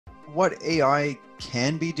what AI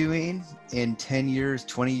can be doing in 10 years,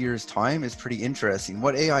 20 years time is pretty interesting.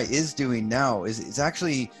 What AI is doing now is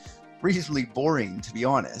actually reasonably boring, to be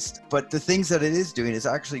honest. But the things that it is doing is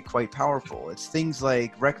actually quite powerful. It's things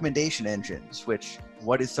like recommendation engines, which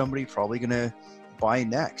what is somebody probably going to buy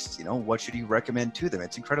next? You know, what should you recommend to them?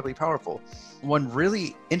 It's incredibly powerful. One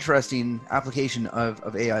really interesting application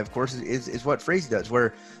of AI, of course, is what Phrasee does,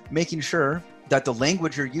 where making sure that the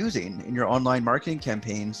language you're using in your online marketing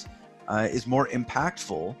campaigns is more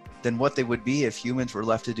impactful than what they would be if humans were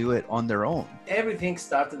left to do it on their own. Everything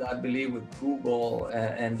started, I believe, with Google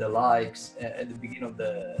and the likes at the beginning of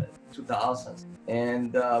the 2000s.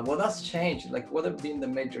 And what has changed? Like, what have been the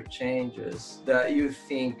major changes that you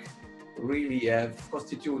think really have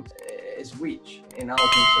constitute a switch in how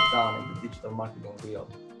things are done in the digital marketing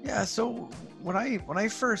field? Yeah, so when I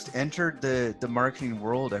first entered the marketing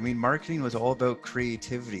world, I mean, marketing was all about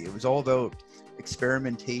creativity. It was all about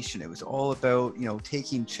experimentation. It was all about, you know,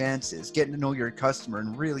 taking chances, getting to know your customer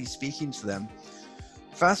and really speaking to them.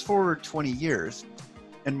 Fast forward 20 years,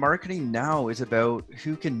 and marketing now is about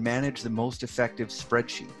who can manage the most effective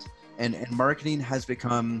spreadsheet. And marketing has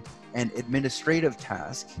become an administrative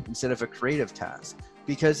task instead of a creative task.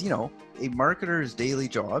 Because, you know, a marketer's daily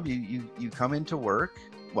job, you come into work,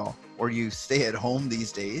 well, or you stay at home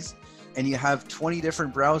these days, and you have 20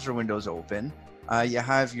 different browser windows open. You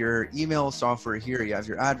have your email software here, you have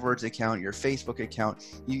your AdWords account, your Facebook account.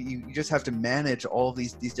 You just have to manage all of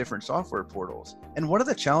these different software portals. And one of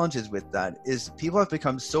the challenges with that is people have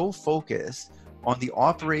become so focused on the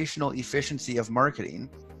operational efficiency of marketing,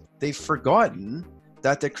 they've forgotten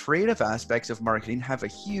that the creative aspects of marketing have a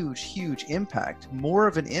huge impact, more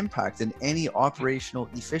of an impact than any operational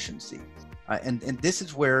efficiency. And this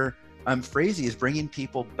is where Phrasee is bringing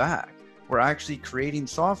people back. We're actually creating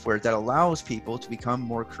software that allows people to become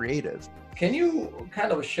more creative. Can you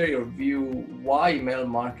kind of share your view why email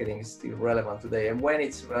marketing is still relevant today and when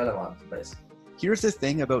it's relevant, basically? Here's the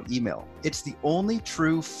thing about email. It's the only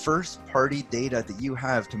true first-party data that you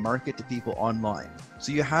have to market to people online.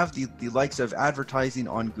 So you have the likes of advertising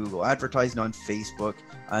on Google, advertising on Facebook,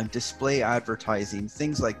 display advertising,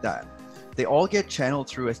 things like that. They all get channeled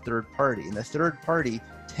through a third party, and the third party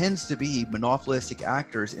tends to be monopolistic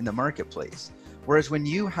actors in the marketplace. Whereas when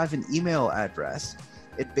you have an email address,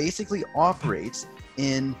 it basically operates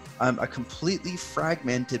in a completely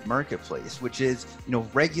fragmented marketplace, which is, you know,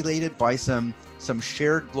 regulated by some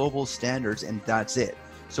shared global standards, and that's it.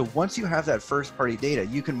 So once you have that first party data,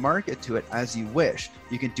 you can market to it as you wish.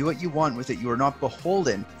 You can do what you want with it. You are not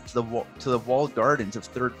beholden to the walled gardens of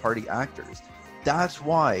third party actors. That's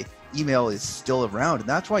why email is still around, and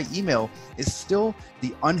that's why email is still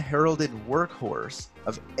the unheralded workhorse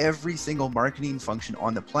of every single marketing function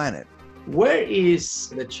on the planet. Where is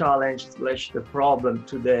the challenge / the problem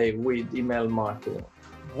today with email marketing?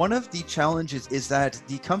 One of the challenges is that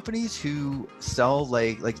the companies who sell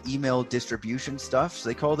like email distribution stuff, so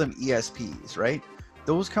they call them ESPs, right?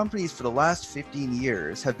 Those companies for the last 15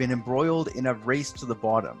 years have been embroiled in a race to the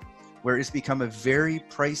bottom, where it's become a very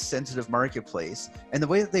price-sensitive marketplace. And the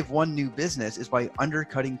way that they've won new business is by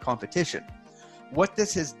undercutting competition. What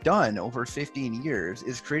this has done over 15 years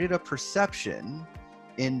is created a perception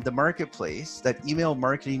in the marketplace that email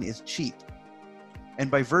marketing is cheap. And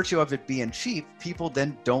by virtue of it being cheap, people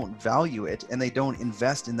then don't value it and they don't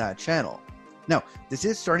invest in that channel. Now, this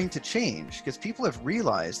is starting to change because people have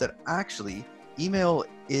realized that actually email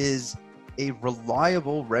is a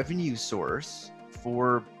reliable revenue source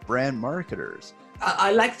for brand marketers.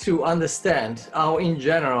 I like to understand how, in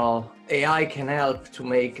general, AI can help to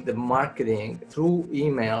make the marketing through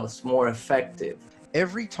emails more effective.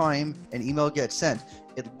 Every time an email gets sent,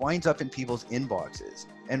 it winds up in people's inboxes.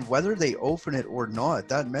 And whether they open it or not,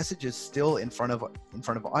 that message is still in front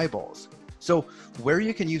of eyeballs. So where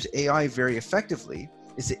you can use AI very effectively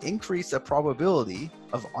is to increase the probability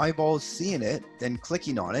of eyeballs seeing it, then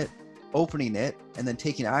clicking on it, opening it, and then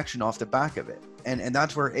taking action off the back of it. And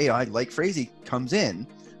that's where AI, like Phrasee, comes in,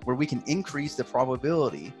 where we can increase the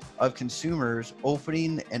probability of consumers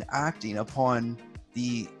opening and acting upon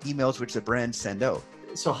the emails which the brands send out.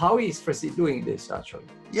 So how is Phrasee doing this actually?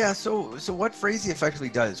 Yeah, so what Phrasee effectively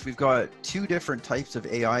does, we've got two different types of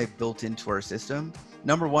AI built into our system.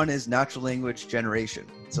 Number one is natural language generation.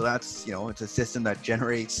 So that's, you know, it's a system that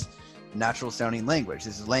generates natural sounding language.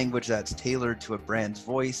 This is language that's tailored to a brand's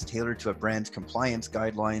voice, tailored to a brand's compliance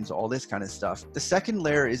guidelines, all this kind of stuff. The second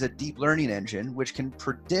layer is a deep learning engine, which can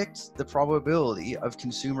predict the probability of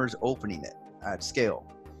consumers opening it at scale.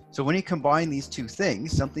 So when you combine these two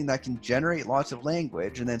things, something that can generate lots of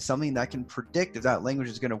language and then something that can predict if that language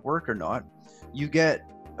is going to work or not, you get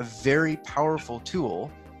a very powerful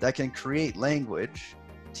tool that can create language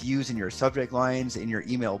to use in your subject lines, in your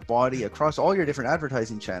email body, across all your different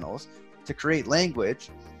advertising channels, to create language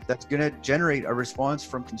that's going to generate a response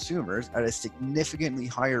from consumers at a significantly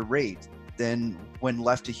higher rate than when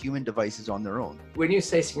left to human devices on their own. When you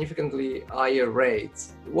say significantly higher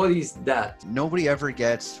rates, what is that? Nobody ever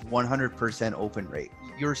gets 100% open rate.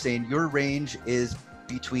 You're saying your range is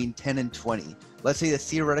between 10 and 20. Let's say the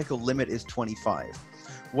theoretical limit is 25.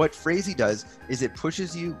 What Phrasee does is it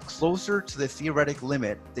pushes you closer to the theoretic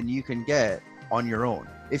limit than you can get on your own.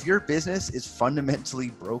 If your business is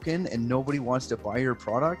fundamentally broken and nobody wants to buy your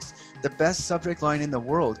products, the best subject line in the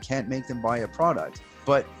world can't make them buy a product.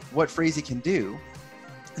 But what Phrasee can do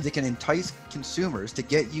is it can entice consumers to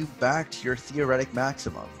get you back to your theoretic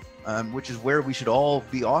maximum, which is where we should all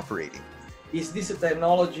be operating. Is this a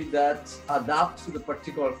technology that adapts to the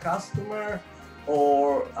particular customer,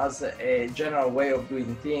 or as a general way of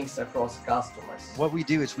doing things across customers? What we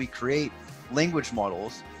do is we create language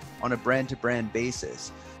models on a brand-to-brand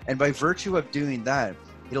basis. And by virtue of doing that,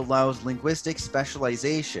 it allows linguistic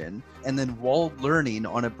specialization and then walled learning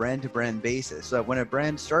on a brand-to-brand basis. So that when a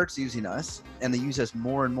brand starts using us and they use us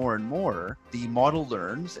more and more and more, the model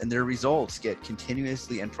learns and their results get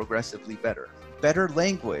continuously and progressively better. Better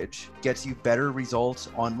language gets you better results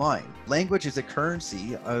online. Language is a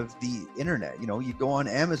currency of the internet. You know, you go on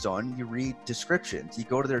Amazon, you read descriptions, you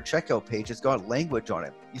go to their checkout page, it's got language on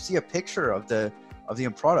it. You see a picture of the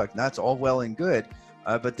product, and that's all well and good.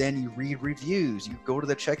 But then you read reviews, you go to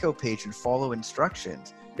the checkout page and follow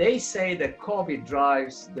instructions. They say that copy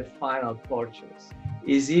drives the final purchase.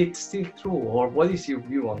 Is it still true, or what is your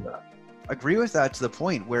view on that? Agree with that to the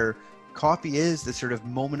point where copy is the sort of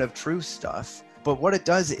moment of truth stuff. But what it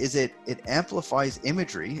does is it amplifies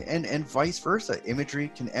imagery and vice versa.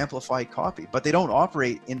 Imagery can amplify copy, but they don't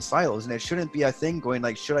operate in silos. And it shouldn't be a thing going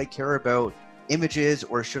like, should I care about images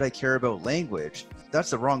or should I care about language? That's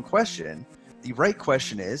the wrong question. The right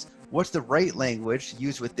question is, what's the right language to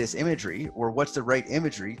use with this imagery, or what's the right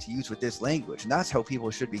imagery to use with this language? And that's how people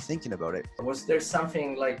should be thinking about it. Was there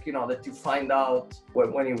something like, that you find out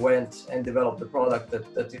when you went and developed the product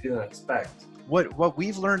that you didn't expect? What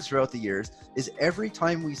we've learned throughout the years is every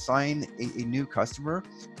time we sign a new customer,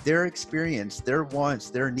 their experience, their wants,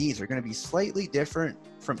 their needs are going to be slightly different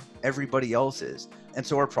from everybody else's. And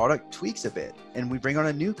so our product tweaks a bit, and we bring on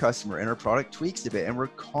a new customer and our product tweaks a bit, and we're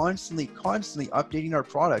constantly updating our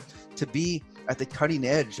product to be at the cutting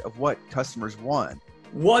edge of what customers want.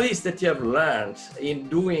 What is that you have learned in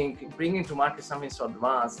bringing to market something so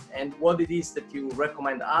advanced, and what it is that you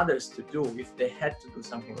recommend others to do if they had to do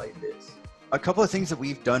something like this? A couple of things that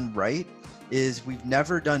we've done right is we've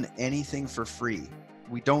never done anything for free.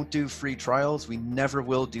 We don't do free trials. We never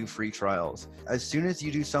will do free trials. As soon as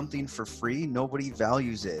you do something for free, nobody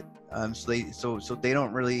values it. So they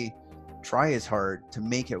don't really try as hard to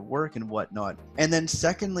make it work and whatnot. And then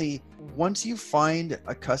secondly, once you find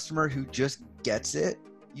a customer who just gets it,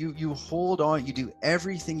 you hold on, you do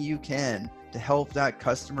everything you can to help that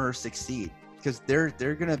customer succeed. Because they're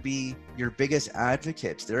going to be your biggest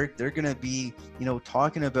advocates. They're going to be,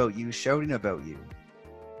 talking about you, shouting about you.